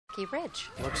Ridge.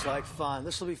 Looks like fun.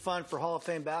 This will be fun for Hall of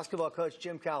Fame basketball coach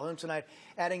Jim Calhoun tonight,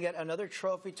 adding yet another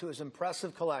trophy to his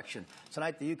impressive collection.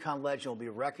 Tonight, the UConn legend will be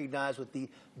recognized with the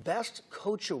Best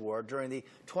Coach Award during the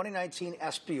 2019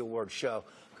 ESPY Award show.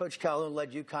 Coach Calhoun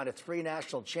led UConn to 3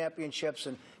 national championships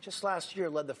and just last year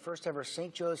led the first ever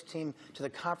St. Joe's team to the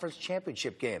conference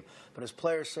championship game. But his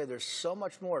players say there's so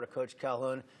much more to Coach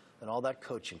Calhoun than all that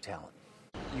coaching talent.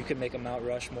 You could make a Mount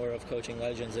Rushmore of coaching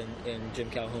legends, and Jim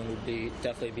Calhoun would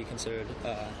definitely be considered.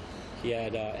 He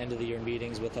had end of the year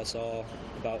meetings with us all,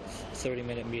 about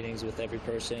 30-minute meetings with every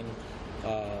person.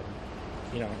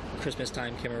 Christmas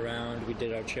time came around, we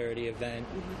did our charity event,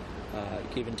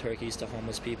 giving turkeys to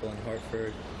homeless people in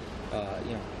Hartford.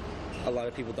 A lot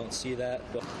of people don't see that.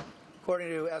 But according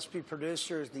to ESPY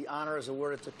producers, the honor is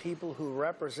awarded to people who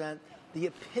represent the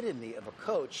epitome of a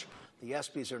coach. The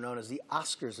ESPYs are known as the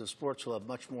Oscars of sports. We'll have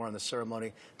much more on the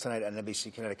ceremony tonight on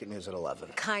NBC Connecticut News at 11.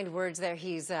 Kind words there.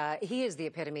 He is the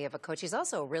epitome of a coach. He's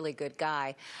also a really good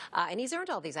guy, and he's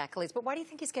earned all these accolades. But why do you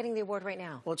think he's getting the award right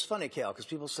now? Well, it's funny, Cal, because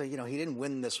people say, he didn't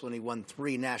win this when he won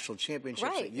 3 national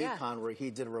championships at UConn, where he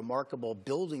did a remarkable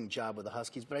building job with the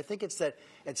Huskies. But I think it's that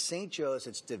at St. Joe's,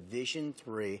 it's Division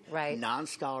III,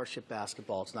 non-scholarship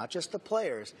basketball. It's not just the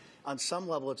players. On some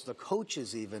level, it's the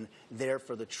coaches even there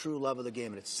for the true love of the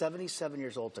game. And it's 77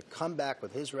 years old to come back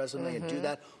with his resume and do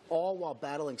that, all while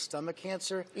battling stomach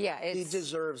cancer. Yeah, he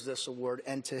deserves this award.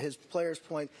 And to his players'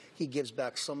 point, he gives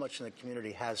back so much in the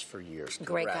community, has for years.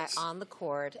 Great guy on the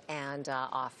court and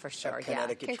off for sure.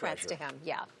 Connecticut Congrats treasure. to him.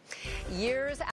 Yeah. Years